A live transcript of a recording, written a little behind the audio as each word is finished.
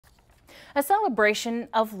A celebration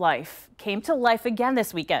of life came to life again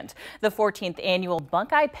this weekend. The 14th annual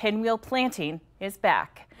Buckeye Pinwheel Planting is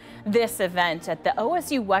back. This event at the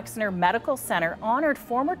OSU Wexner Medical Center honored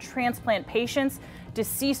former transplant patients,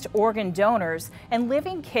 deceased organ donors, and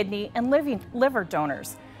living kidney and living liver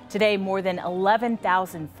donors. Today, more than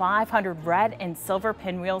 11,500 red and silver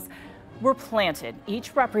pinwheels were planted.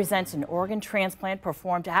 Each represents an organ transplant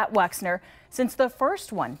performed at Wexner since the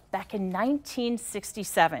first one back in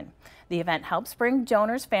 1967. The event helps bring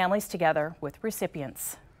donors' families together with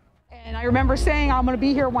recipients. And I remember saying I'm going to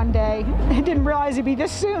be here one day. I didn't realize it'd be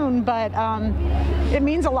this soon, but it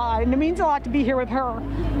means a lot, and it means a lot to be here with her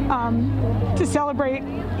to celebrate,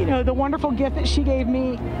 the wonderful gift that she gave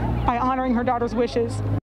me by honoring her daughter's wishes.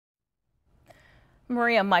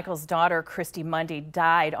 Maria Michael's daughter, Christy Mundy,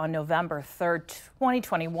 died on November 3rd,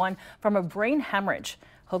 2021 from a brain hemorrhage.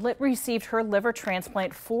 Hoodlet received her liver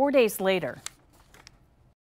transplant 4 days later.